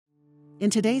In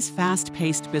today's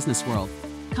fast-paced business world,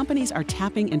 companies are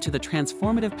tapping into the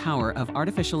transformative power of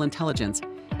artificial intelligence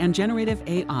and generative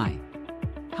AI.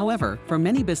 However, for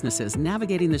many businesses,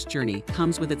 navigating this journey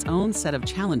comes with its own set of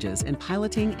challenges in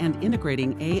piloting and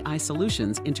integrating AI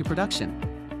solutions into production.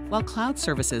 While cloud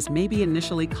services may be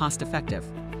initially cost-effective,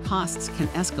 costs can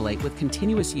escalate with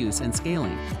continuous use and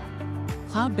scaling.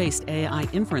 Cloud-based AI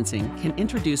inferencing can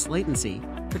introduce latency,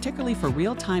 particularly for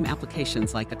real-time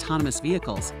applications like autonomous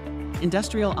vehicles,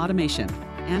 industrial automation,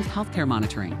 and healthcare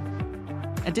monitoring.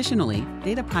 Additionally,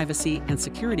 data privacy and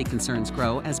security concerns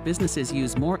grow as businesses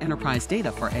use more enterprise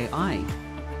data for AI,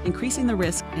 increasing the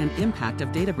risk and impact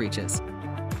of data breaches.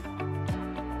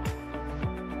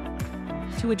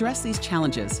 To address these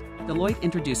challenges, Deloitte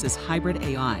introduces hybrid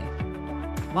AI.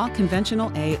 While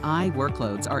conventional AI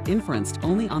workloads are inferenced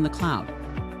only on the cloud,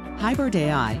 hybrid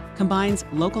AI combines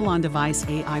local on-device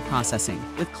AI processing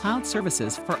with cloud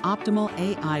services for optimal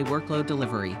AI workload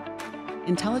delivery.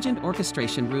 Intelligent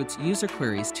orchestration routes user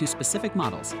queries to specific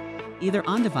models, either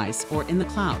on-device or in the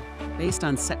cloud, based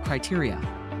on set criteria.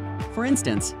 For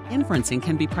instance, inferencing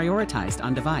can be prioritized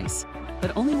on-device,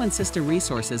 but only when system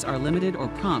resources are limited or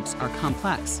prompts are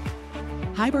complex.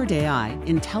 Hybrid AI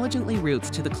intelligently routes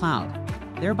to the cloud,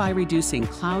 thereby reducing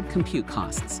cloud compute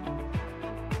costs.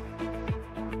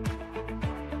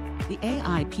 The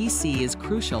AIPC is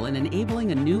crucial in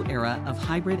enabling a new era of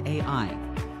hybrid AI.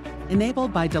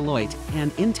 Enabled by Deloitte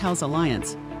and Intel's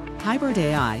alliance, hybrid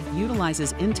AI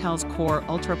utilizes Intel's Core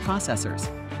Ultra processors,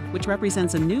 which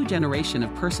represents a new generation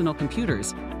of personal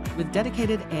computers with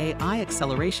dedicated AI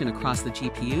acceleration across the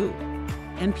GPU,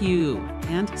 NPU,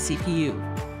 and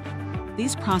CPU.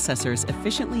 These processors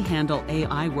efficiently handle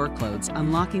AI workloads,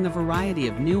 unlocking a variety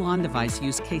of new on-device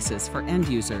use cases for end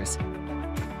users.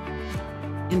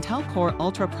 Intel Core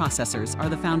Ultra processors are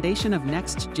the foundation of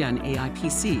next-gen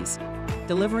AIPCs,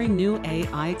 delivering new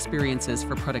AI experiences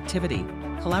for productivity,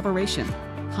 collaboration,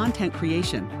 content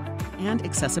creation, and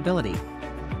accessibility.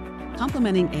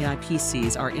 Complementing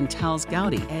AIPCs are Intel's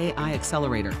Gaudi AI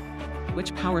accelerator,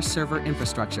 which powers server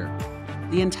infrastructure.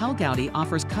 The Intel Gaudi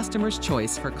offers customers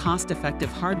choice for cost-effective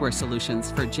hardware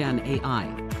solutions for Gen AI.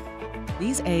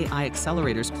 These AI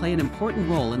accelerators play an important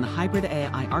role in the hybrid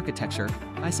AI architecture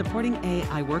by supporting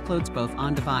AI workloads both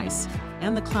on-device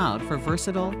and the cloud for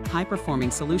versatile,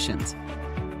 high-performing solutions.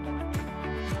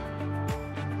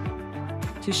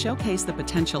 To showcase the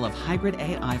potential of hybrid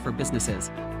AI for businesses,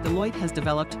 Deloitte has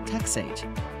developed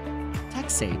TechSage.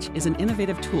 TechSage is an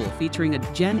innovative tool featuring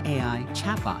a Gen AI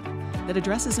chatbot that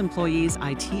addresses employees'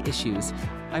 IT issues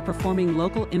by performing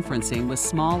local inferencing with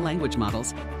small language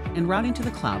models and routing to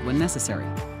the cloud when necessary.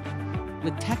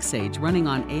 With TechSage running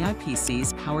on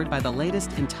AIPCs powered by the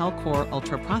latest Intel Core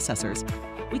Ultra processors,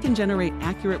 we can generate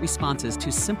accurate responses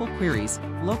to simple queries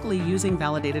locally using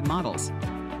validated models.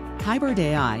 Hybrid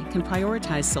AI can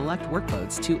prioritize select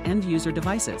workloads to end-user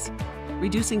devices,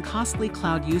 reducing costly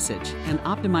cloud usage and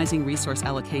optimizing resource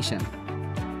allocation.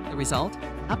 The result?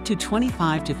 Up to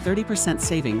 25 to 30%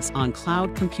 savings on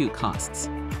cloud compute costs.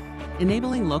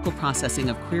 Enabling local processing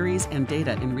of queries and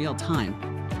data in real time,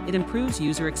 it improves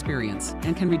user experience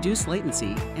and can reduce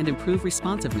latency and improve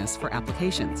responsiveness for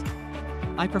applications.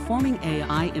 By performing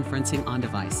AI inferencing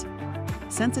on-device,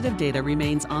 sensitive data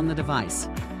remains on the device,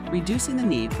 reducing the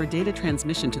need for data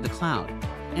transmission to the cloud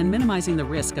and minimizing the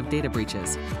risk of data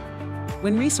breaches.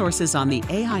 When resources on the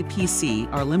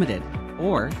AIPC are limited,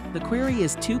 or the query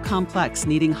is too complex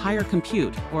needing higher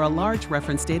compute or a large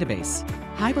reference database,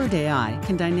 hybrid AI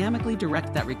can dynamically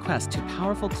direct that request to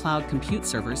powerful cloud compute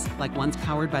servers like ones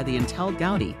powered by the Intel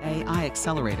Gaudi AI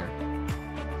accelerator.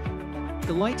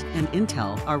 Deloitte and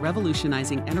Intel are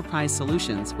revolutionizing enterprise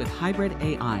solutions with hybrid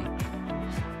AI.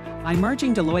 By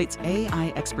merging Deloitte's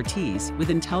AI expertise with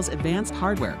Intel's advanced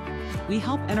hardware, we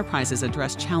help enterprises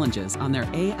address challenges on their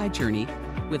AI journey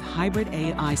with hybrid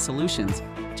AI solutions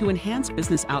to enhance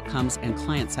business outcomes and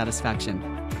client satisfaction.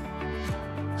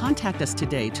 Contact us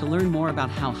today to learn more about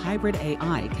how hybrid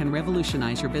AI can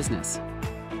revolutionize your business.